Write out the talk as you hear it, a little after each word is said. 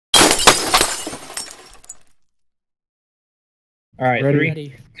All right,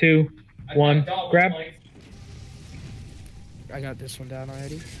 Ready. 3, 2, 1, grab. I got this one down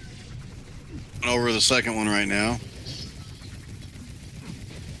already. Over the second one right now.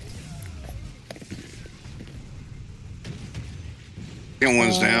 Second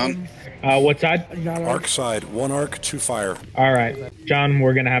one's down. What side? Arc side. 1 arc, 2 fire. All right, John,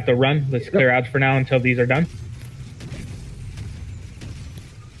 we're gonna have to run. Let's clear out for now until these are done.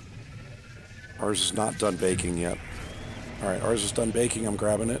 Ours is not done baking yet. All right, ours is done baking. I'm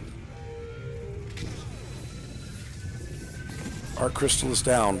grabbing it. Arc crystal is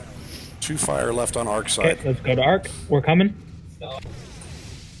down. 2 fire left on arc side. Okay, let's go to arc. We're coming.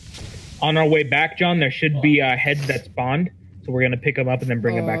 On our way back, John, there should be a head that spawned. So we're gonna pick them up and then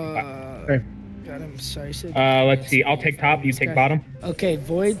bring it back. Okay. God, I'm sorry. Let's see. I'll take top. You take bottom. Okay,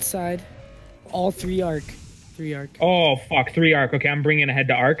 void side. All 3 arc. 3 arc. Oh fuck, 3 arc. Okay, I'm bringing a head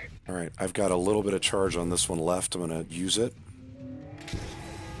to arc. All right, I've got a little bit of charge on this one left. I'm gonna use it.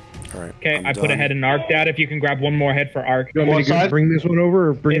 All right. Okay, I put a head in arc. Dad, if you can grab one more head for arc. You want me to bring this one over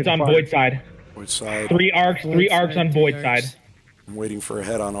or bring it It's to on fire? void side. Void side. 3 arcs. 3 arcs on void side. I'm waiting for a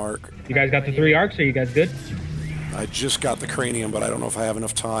head on arc. You guys got the 3 arcs? Are you guys good? I just got the cranium, but I don't know if I have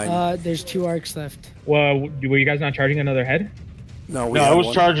enough time. There's 2 arcs left. Well, were you guys not charging another head? No, I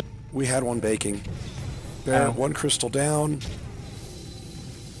was charging. We had one baking. There, 1 crystal down.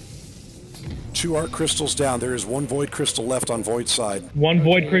 2 arc crystals down. There is 1 void crystal left on void side. 1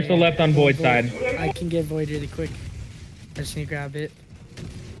 void crystal left on void side. I can get void really quick. I just need to grab it.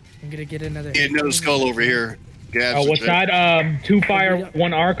 I'm gonna get another. Get another skull over here. What side? 2 fire,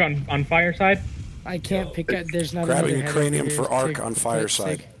 1 arc on fire side. I can't pick up. There's not Grabbing another a cranium head for over arc here. on fire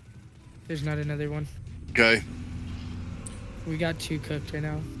side. There's not another one. Okay. We got 2 cooked right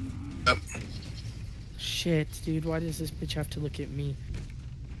now. Yep. Shit, dude. Why does this bitch have to look at me?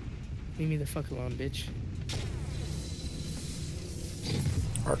 Leave me the fuck alone, bitch.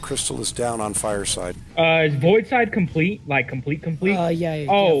 Our crystal is down on fire side. Is void side complete? Like complete? Yeah.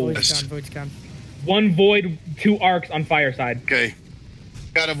 Oh. Void's gone. 1 void, 2 arcs on fire side. Okay.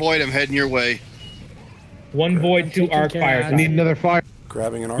 Got a void. I'm heading your way. 1 void, 2 arc fire I side. need another fire.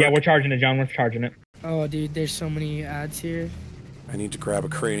 Grabbing an arc. Yeah, we're charging it, John. We're charging it. Oh, dude, there's so many ads here. I need to grab a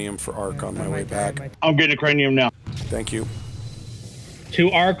cranium for arc on my way back. I'm getting a cranium now. Thank you.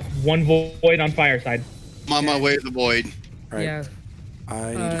 2 arc, 1 void on fire side. I'm on my way to the void. All right. Yeah.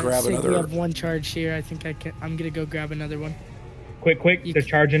 I need to grab We another. have 1 charge here. I think I'm gonna go grab another one. Quick. They're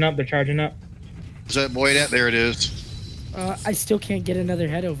charging up. Is that void at? There it is. I still can't get another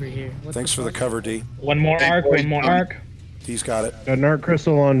head over here. Thanks for the cover, D. 1 more Hey, arc, boy, 1 more arc. D's got it. Got an arc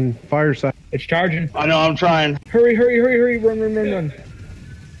crystal on fire side. It's charging. I know, I'm trying. Hurry. Run.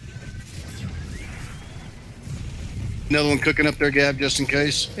 Another one cooking up there, Gab, just in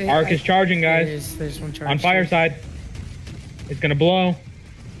case. Arc is charging, guys. There's 1 charge. On fire side. It's gonna blow.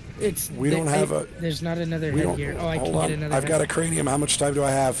 We don't have a. There's not another We head don't. here. Oh, I can Hold get on. another I've head. got a cranium. How much time do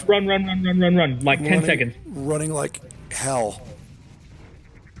I have? Run. Like 10 seconds. Running like hell.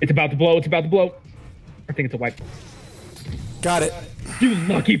 It's about to blow. I think it's a wipe. Got it. You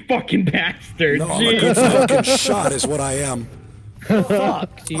lucky fucking bastard. No, I'm a good fucking shot is what I am.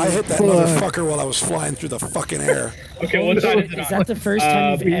 Fuck, dude. I hit that motherfucker while I was flying through the fucking air. Okay, what side is it Is on? that the first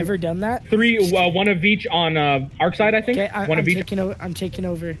time you've ever done that? 3, 1 of each on arc side, I think. Okay, One of each. I'm taking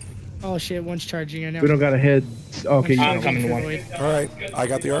over. Oh shit, 1's charging right now. We don't got a head. Okay, I'm you coming to 1. All right, I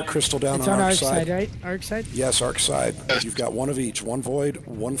got the arc crystal down It's on on arc arc side. side, right? Arc side? Yes, arc side. You've got 1 of each. 1 void,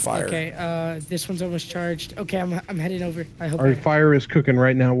 1 fire. Okay, this one's almost charged. Okay, I'm heading over. I hope Our fire is cooking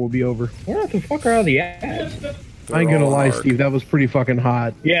right now. We'll be over. Where the fuck are all the ads? I ain't gonna all lie, arc. Steve. That was pretty fucking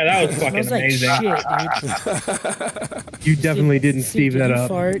hot. Yeah, that was fucking smells like amazing. shit, dude. You definitely didn't Steve, Steve that did you up.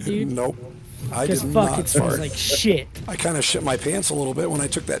 fart, dude? Nope. I Because did fuck, not it smells fart. like shit. I kind of shit my pants a little bit when I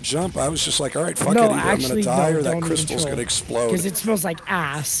took that jump. I was just like, all right, fuck No, it. Either I'm going actually, to die no, or that don't crystal's even going to explode. Because it smells like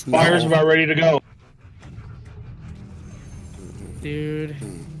ass. Fire's about ready to go. Dude.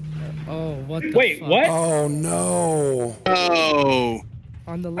 Oh, what the Wait, fuck? what? Oh, no. Oh.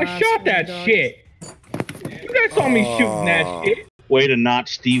 On the I last shot one, that dog. shit. You guys saw me shooting that shit. Way to not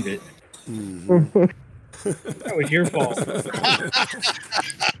Steve it. That was your fault.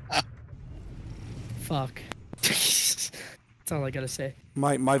 Fuck. That's all I gotta say.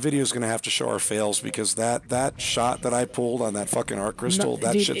 My video's going to have to show our fails because that shot that I pulled on that fucking arc crystal,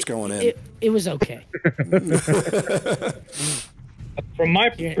 that dude, shit's going in. It was okay. From my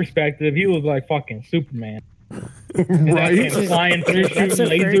perspective, he was like fucking Superman. Right? Flying through That's shooting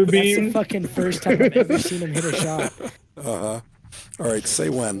laser That's the beams. fucking first time I've ever seen him hit a shot. All right, say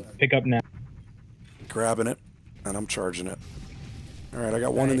when. Pick up now. Grabbing it, and I'm charging it. All right, I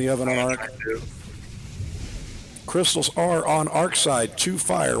got 1 in the oven on arc. Crystals are on arc side. 2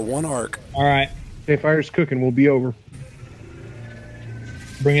 fire, 1 arc. All right. Okay, fire's cooking. We'll be over.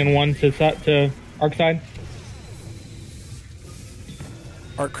 Bringing one to arc side.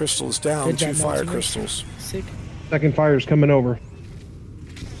 Arc crystal is down. Good 2 job, fire Maximus. crystals. Sick. Second fire's coming over.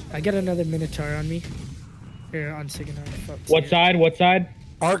 I got another Minotaur on me. Here, on Signal. What side? What side?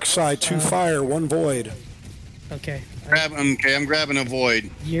 Arc side, 2 fire, 1 void. Okay. Okay, I'm grabbing a void.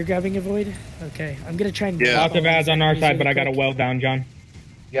 You're grabbing a void? Okay. I'm going to try and... Yeah. Lots of ads on our side, but I got a quick. well down, John.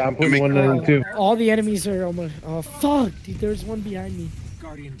 Yeah, I'm putting one in there too. All the enemies are almost... Oh, fuck! Dude, there's one behind me.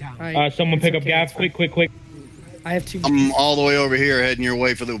 Guardian down. Alright, Someone it's pick up okay, gas. it's fine. Quick. I have 2 I'm all the way over here, heading your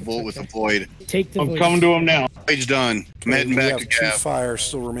way for the void with the void. Take the I'm void. coming to him now. Void's done. I'm heading We back have to 2 Gav. fire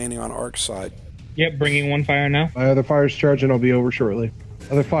still remaining on arc side. Yep, bringing one fire now. My other fire's charging. I'll be over shortly.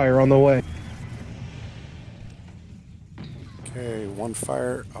 Other fire on the way. Okay, 1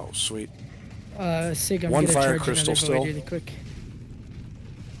 fire. Oh, sweet. Sig, I'm One gonna fire charge crystal another still. void really quick.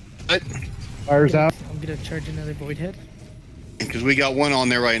 What? Fire's out. I'm gonna charge another void head. Because we got one on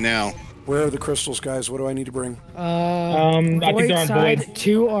there right now. Where are the crystals, guys? What do I need to bring? I think Void they're on side, void.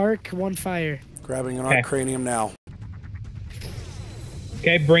 2 arc, 1 fire. Grabbing an Okay. arc cranium now.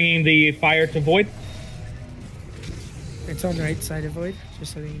 Okay, bringing the fire to void. It's on the right side of void,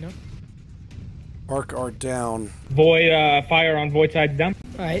 just so that you know. Arc are down. Void fire on void side down.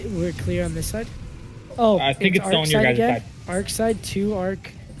 Alright, we're clear on this side. Oh, I think it's still arc on your side guys' again. side. Arc side, 2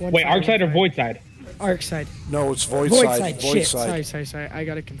 arc, 1 Wait, fire, arc side or 1 void side? fire. Arc side. No, it's void, Void side. side. Void Shit. side. Sorry. I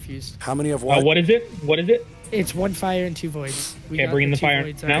got it confused. How many of what? What is it? What is it? It's 1 fire and 2 voids. We Okay, got bringing the 2 fire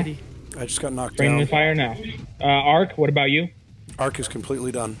voids now. already. I just got knocked Bringing down. the fire now. Arc, what about you? Arc is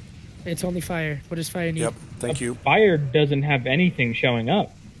completely done. It's only fire. What does fire need? Yep, thank you. Fire doesn't have anything showing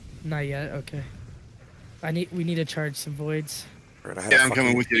up. Not yet. Okay. We need to charge some voids. All right, I had Yeah, a I'm fucking-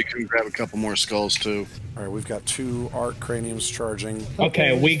 coming with you to come grab a couple more skulls too. All right, we've got 2 arc craniums charging.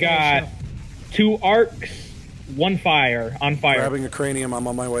 Okay, we'll we just finish got up. 2 arcs, 1 fire on fire. Grabbing a cranium. I'm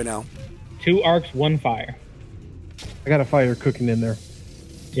on my way now. 2 arcs, 1 fire. I got a fire cooking in there.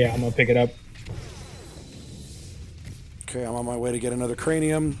 Yeah, I'm gonna pick it up. Okay, I'm on my way to get another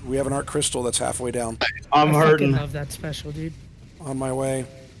cranium. We have an arc crystal that's halfway down. I'm I fucking hurting. love that special, dude. On my way.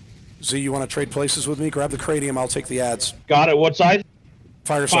 Z, you want to trade places with me? Grab the cranium. I'll take the ads. Got it. What side?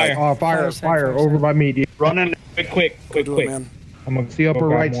 Fire Fire. side. Oh, fire Fire over side. by me, D. Running. Quick. Do it, man. I'm gonna It's the upper go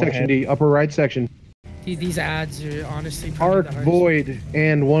grab right more section, head. D. Upper right section. Dude, these ads are honestly probably Arc, the hardest. void,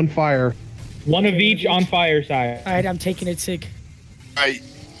 and 1 fire. One of each on fire side. Alright, I'm taking it, Sig. Alright,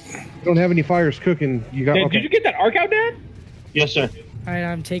 You don't have any fires cooking. You got Did you get that arc out, Dad? Yes, sir. Alright,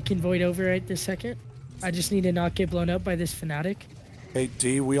 I'm taking void over right this second. I just need to not get blown up by this fanatic. Hey,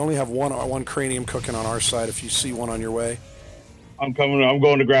 D, we only have one cranium cooking on our side if you see one on your way. I'm coming. I'm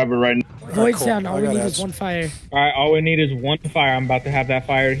going to grab it right now. Void's cool. down. All I we got need ads. is 1 fire. Alright, all we need is 1 fire. I'm about to have that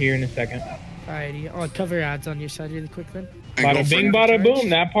fire here in a second. Alrighty, I'll cover ads on your side really quick then. and go Bada for bing, it. bada boom.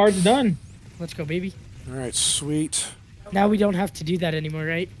 That part's done. Let's go, baby. All right, sweet. Now we don't have to do that anymore,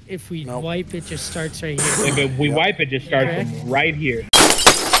 right? If we Nope. wipe, it just starts right here. If we wipe it, just starts Correct. from right here.